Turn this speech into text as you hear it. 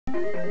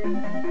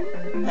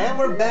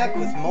we're back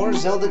with more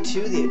Zelda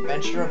 2, The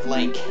Adventure of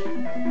Link,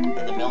 in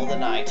the middle of the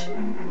night.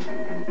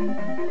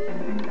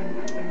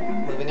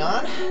 Moving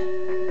on.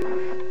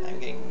 I'm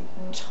getting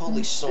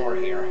totally sore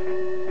here.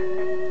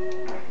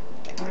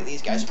 Thankfully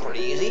these guys are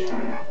pretty easy.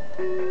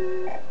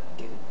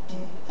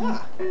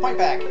 Ah, point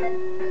back. I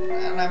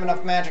don't have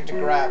enough magic to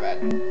grab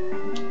it.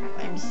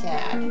 I'm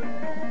sad.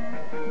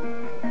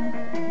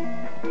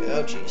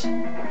 Oh, jeez.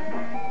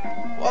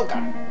 Whoa,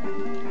 God.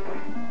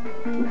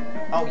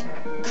 Oh,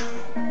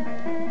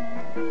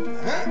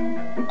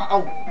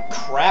 oh,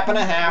 crap and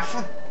a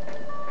half.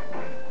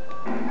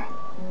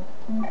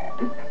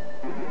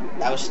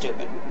 That was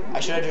stupid. I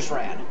should have just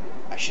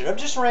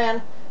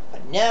ran.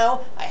 But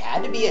no, I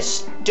had to be a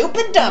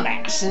stupid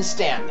dumbass and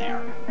stand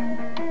there.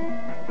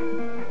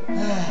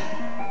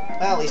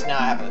 Well, at least now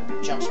I have a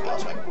jump spell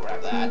so I can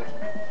grab that.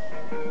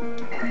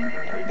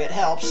 Every bit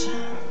helps.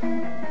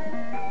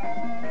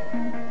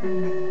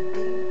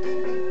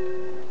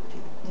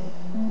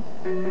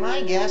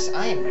 I guess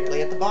I am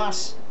nearly at the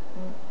boss.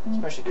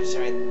 Especially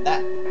considering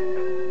that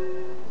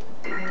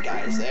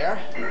guy is there.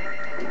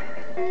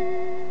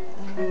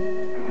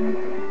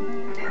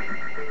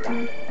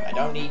 I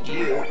don't need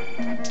you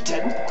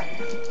to...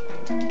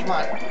 Come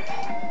on.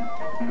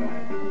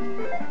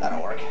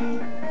 That'll work.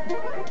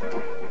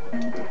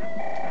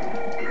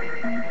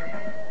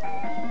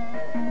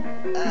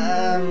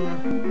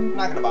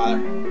 Not gonna bother.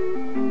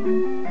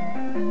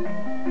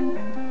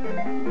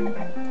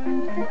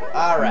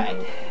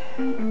 Alright.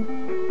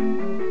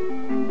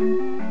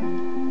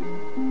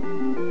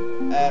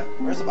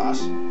 Where's the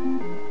boss?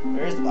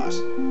 Where is the boss?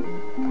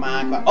 Come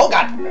on, come on. Oh,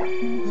 God!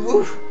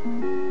 Oof.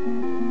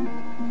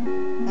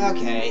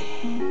 Okay.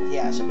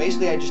 Yeah, so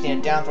basically I just need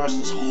to down thrust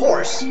this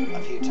horse a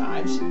few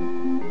times.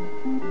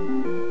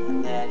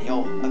 And then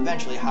he'll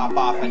eventually hop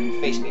off and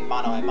face me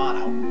mano a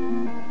mano.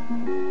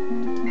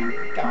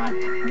 Come on.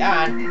 Come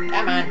on.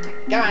 Come on.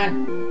 Come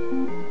on.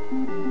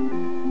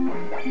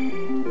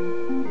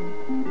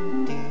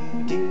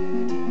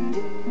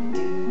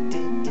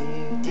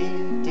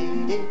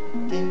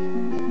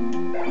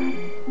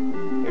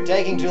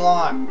 Taking too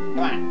long. Come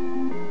on.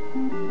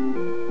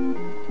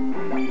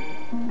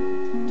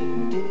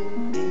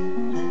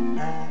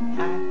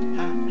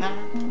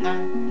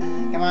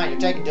 Come on, you're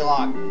taking too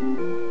long.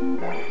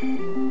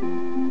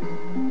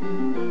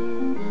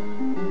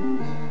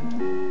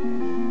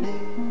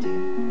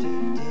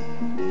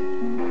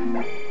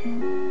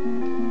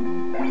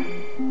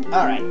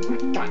 Alright,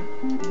 come on.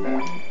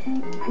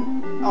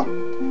 Oh.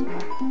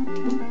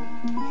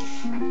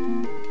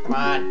 Come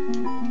on.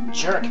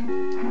 Jerk.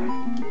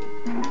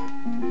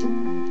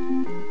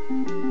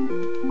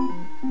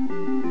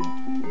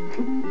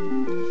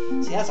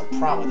 That's a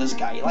problem with this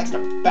guy. He likes to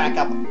back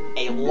up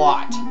a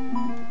lot.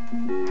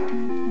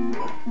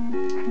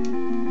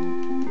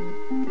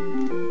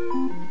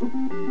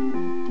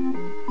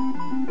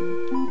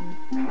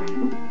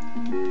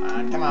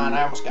 Come on,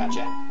 I almost got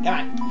you. Come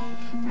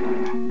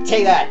on.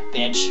 Take that,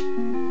 bitch.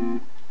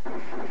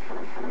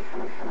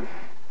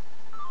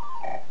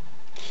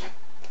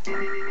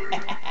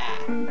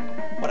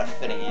 What a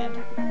fitting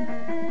end.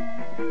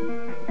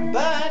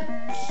 But,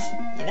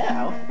 you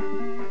know...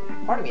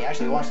 part of me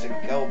actually wants to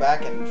go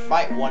back and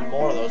fight one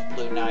more of those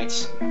blue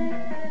knights.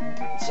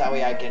 So that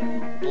way I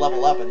can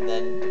level up and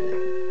then...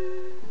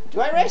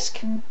 Do I risk?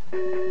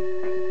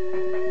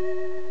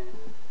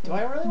 Do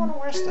I really want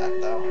to risk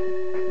that, though?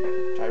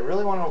 Do I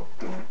really want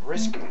to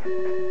risk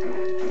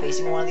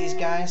facing one of these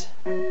guys?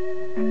 Do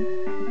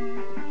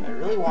I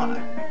really want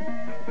to?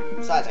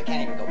 Besides, I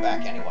can't even go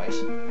back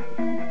anyways.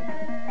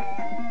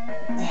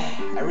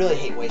 I really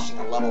hate wasting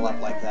a level up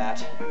like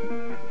that.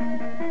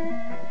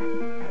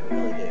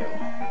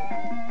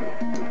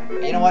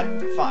 You know what?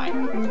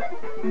 Fine.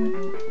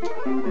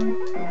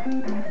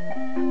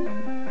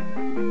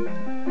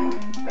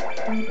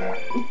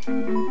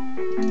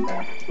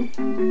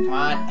 Come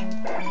on.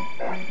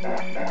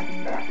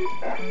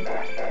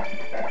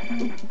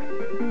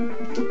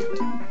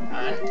 Come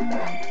on.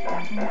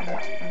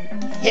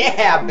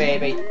 Yeah,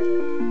 baby!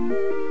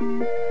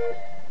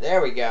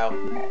 There we go.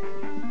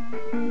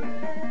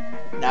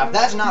 Now, if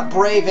that's not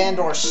brave and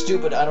or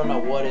stupid, I don't know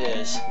what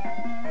is.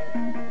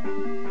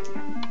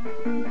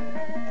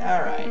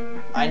 Alright.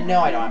 I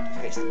know I don't have to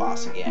face the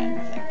boss again,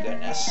 thank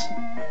goodness.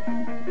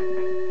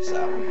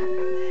 So,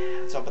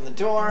 let's open the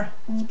door,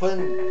 let's put in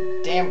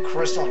the damn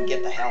crystal and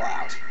get the hell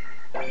out.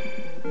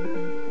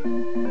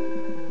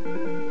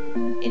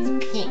 It's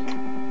pink.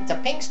 It's a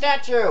pink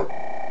statue!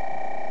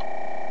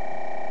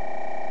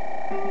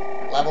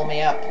 Level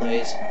me up,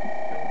 please.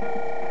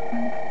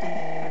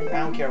 I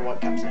don't care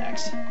what comes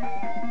next.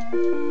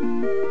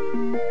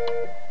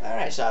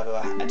 Alright, so I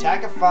have an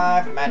attack of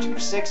 5, a magic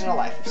of 6, and a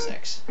life of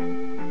 6.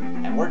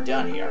 And we're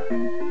done here.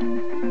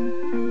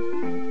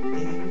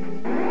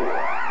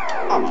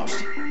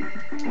 Almost.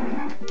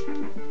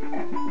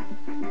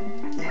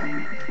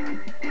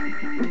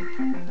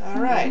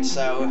 Alright,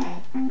 so...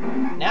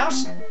 now,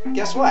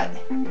 guess what?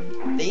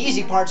 The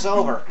easy part's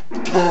over.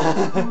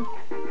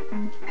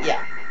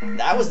 Yeah,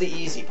 that was the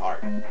easy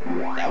part.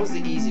 That was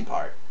the easy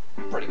part.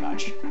 pretty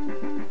much.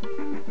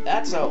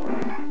 That's over.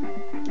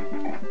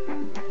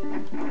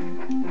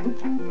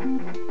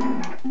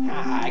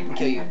 Haha, I can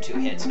kill you in 2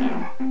 hits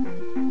now.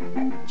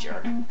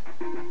 Jerk.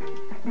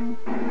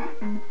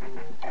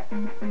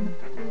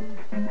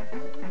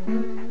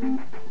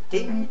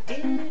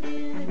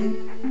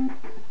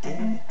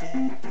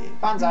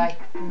 Bonsai.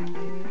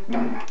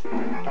 Doink,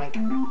 doink,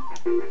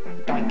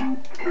 doink.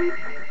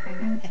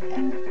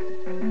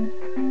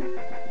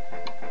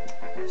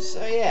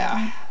 So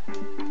yeah.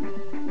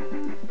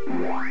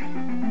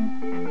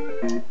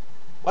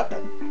 What the?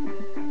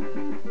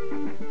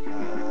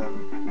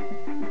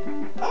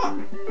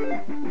 Oh.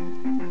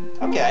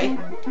 Okay.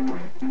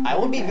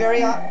 I'll be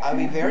very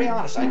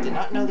honest. I did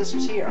not know this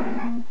was here.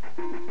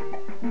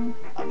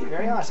 I'll be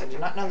very honest. I did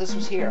not know this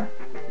was here.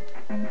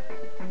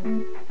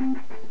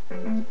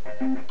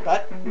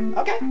 But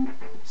okay.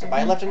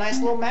 Somebody left a nice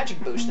little magic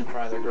boost in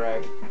front of their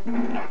grave.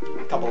 And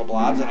a couple of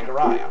blobs and a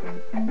Garaya.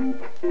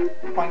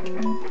 Boink,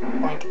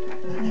 boink.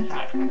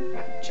 Hi,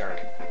 jerk.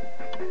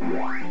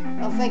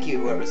 Well, thank you,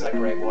 whoever that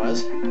grave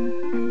was.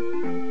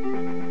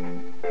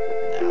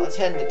 Now let's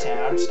head into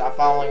town. Stop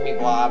following me,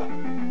 Blob.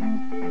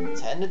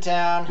 Let's head into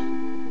town.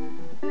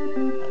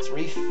 Let's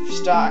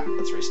restock.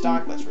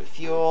 Let's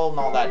refuel, and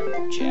all that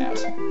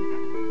jazz.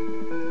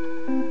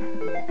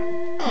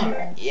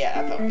 Yeah,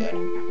 that felt good.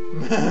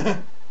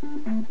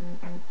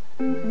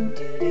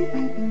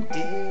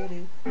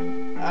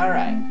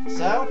 Alright,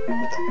 so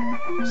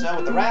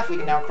with the raft we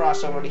can now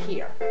cross over to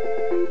here.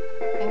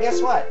 And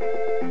guess what?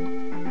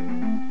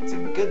 It's a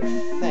good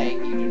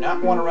thing you do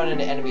not want to run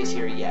into enemies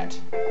here yet.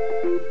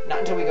 Not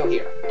until we go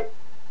here.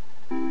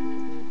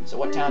 So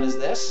what town is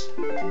this?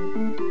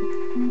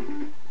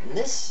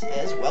 This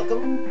is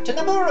welcome to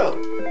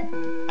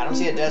Naburu! I don't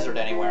see a desert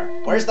anywhere.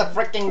 Where's the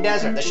fricking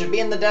desert? This should be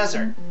in the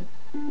desert.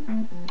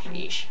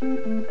 Sheesh.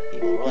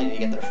 People really need to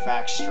get their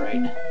facts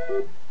straight.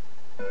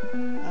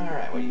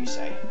 Alright, what do you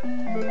say?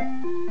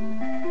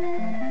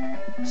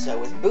 So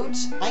with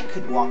boots, I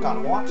could walk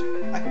on water.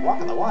 I could walk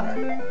on the water.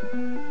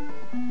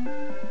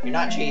 You're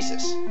not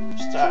Jesus.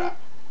 Shut up.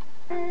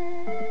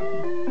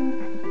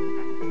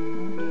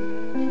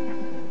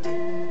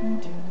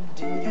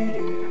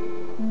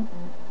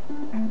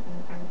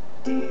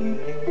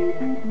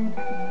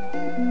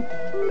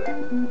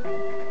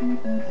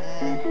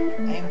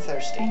 I am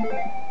thirsty.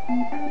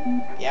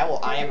 Yeah, well,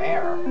 I am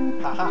air.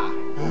 Haha.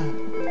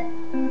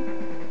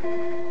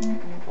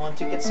 Want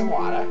to get some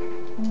water?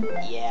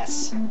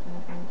 Yes.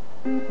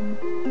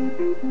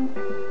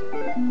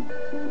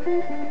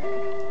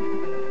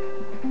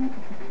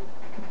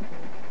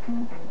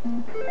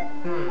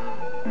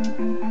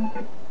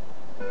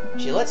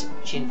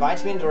 She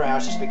invites me into her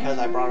house just because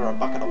I brought her a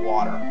bucket of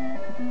water.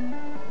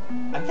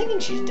 I'm thinking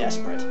she's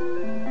desperate.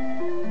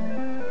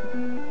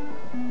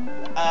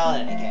 Well,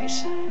 in any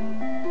case.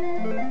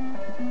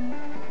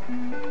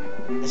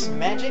 This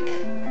magic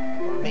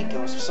will make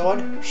your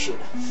sword shoot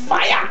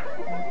fire!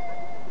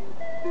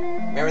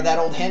 Remember that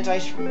old hint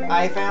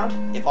I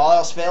found? If all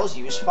else fails,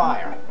 use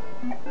fire.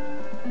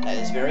 That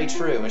is very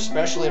true,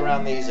 especially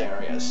around these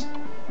areas.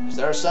 Because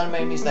there are some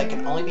enemies that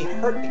can only be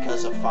hurt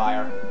because of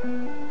fire.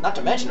 Not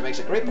to mention, it makes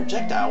a great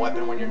projectile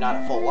weapon when you're not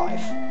at full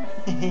life.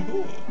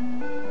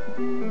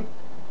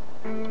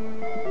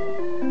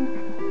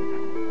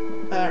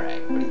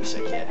 Alright, what do you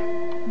say, kid?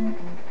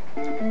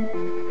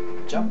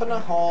 Jump in a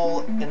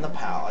hole in the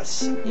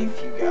palace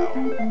if you go.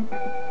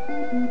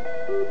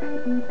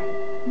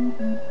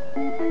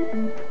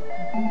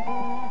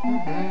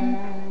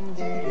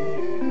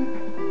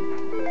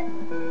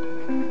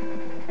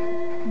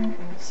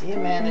 See a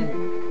man in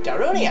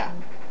Darunia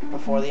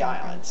before the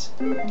islands.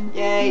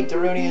 Yay,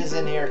 Darunia's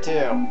in here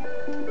too.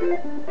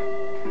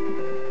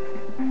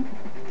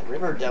 The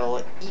river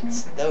devil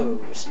eats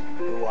those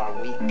who are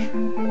weak.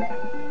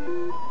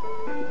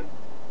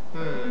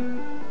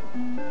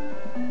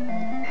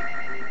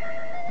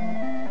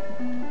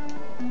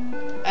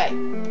 Hey.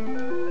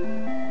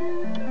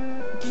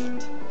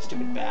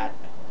 Stupid bat.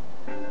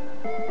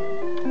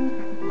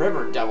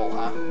 River devil,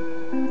 huh?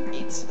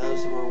 Eats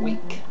those who are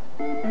weak.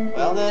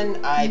 Well then,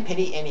 I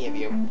pity any of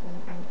you.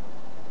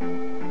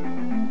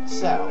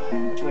 So,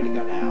 which way to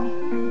go now?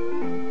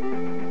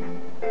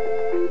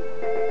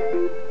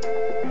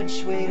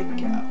 Which way to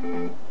go?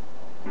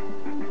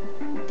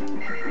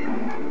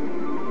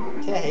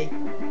 Hey,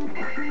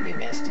 you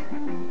missed.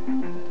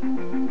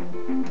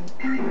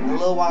 A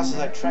little while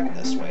since I've trekked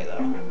this way,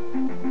 though.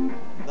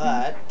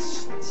 But,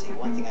 let's see,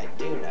 one thing I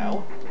do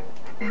know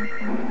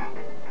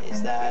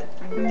is that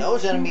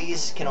those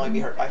enemies can only be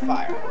hurt by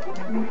fire.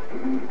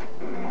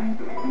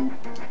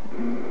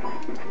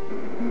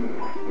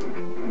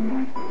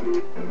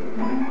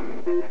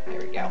 There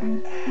we go.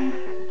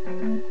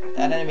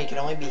 That enemy can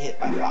only be hit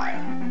by fire.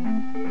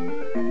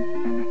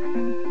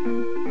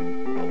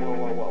 Whoa,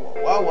 whoa, whoa, whoa,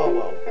 whoa, whoa,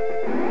 whoa.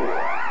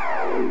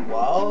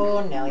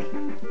 Whoa, Nelly.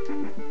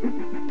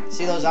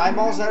 See those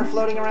eyeballs that are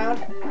floating around?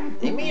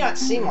 They may not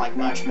seem like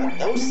much, but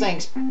those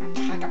things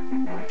pack a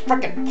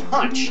frickin'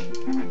 punch.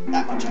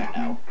 That much I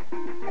know.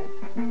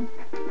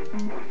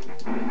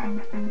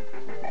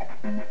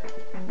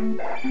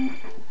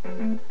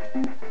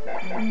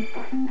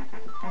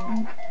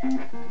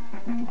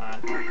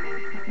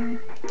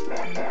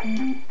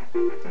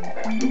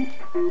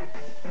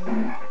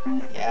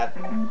 Yeah,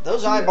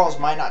 those eyeballs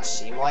might not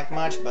seem like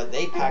much, but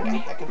they pack a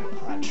heck of a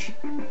punch.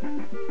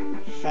 In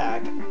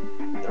fact,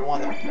 they're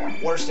one of the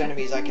worst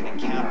enemies I can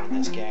encounter in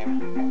this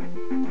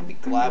game. I'll be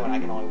glad when I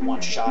can only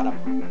one-shot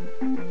them.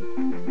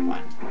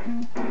 Fine.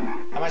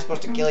 How am I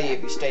supposed to kill you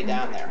if you stay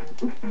down there?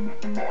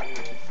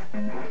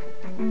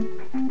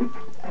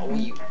 Oh,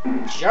 you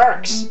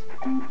jerks!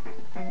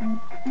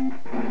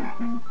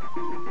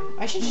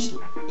 I should just...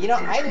 You know,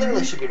 I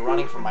literally should be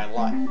running for my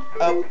life.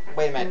 Oh,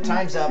 wait a minute.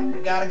 Time's up.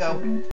 Gotta go.